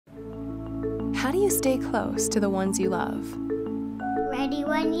How do you stay close to the ones you love? Ready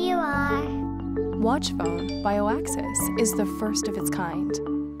when you are. WatchPhone by OAXIS is the first of its kind,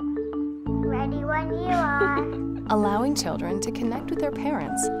 Ready when you are. allowing children to connect with their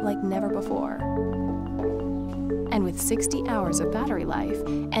parents like never before. And with 60 hours of battery life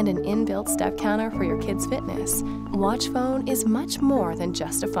and an inbuilt step counter for your kids' fitness, WatchPhone is much more than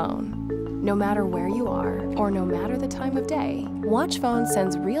just a phone. No matter where you are, or no matter the time of day, WatchPhone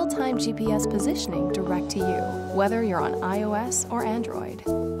sends real-time GPS positioning direct to you, whether you're on iOS or Android.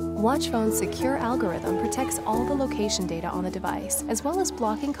 WatchPhone's secure algorithm protects all the location data on the device, as well as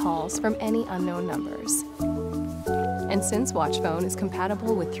blocking calls from any unknown numbers. And since WatchPhone is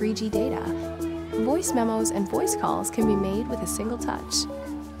compatible with 3G data, voice memos and voice calls can be made with a single touch.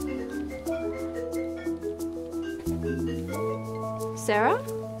 Sarah?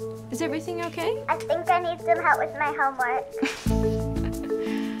 Is everything okay? I think I need some help with my homework.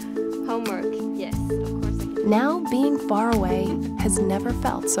 Homework, yes, of course I can. Now, being far away has never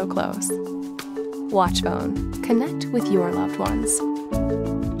felt so close. WatchPhone. Connect with your loved ones.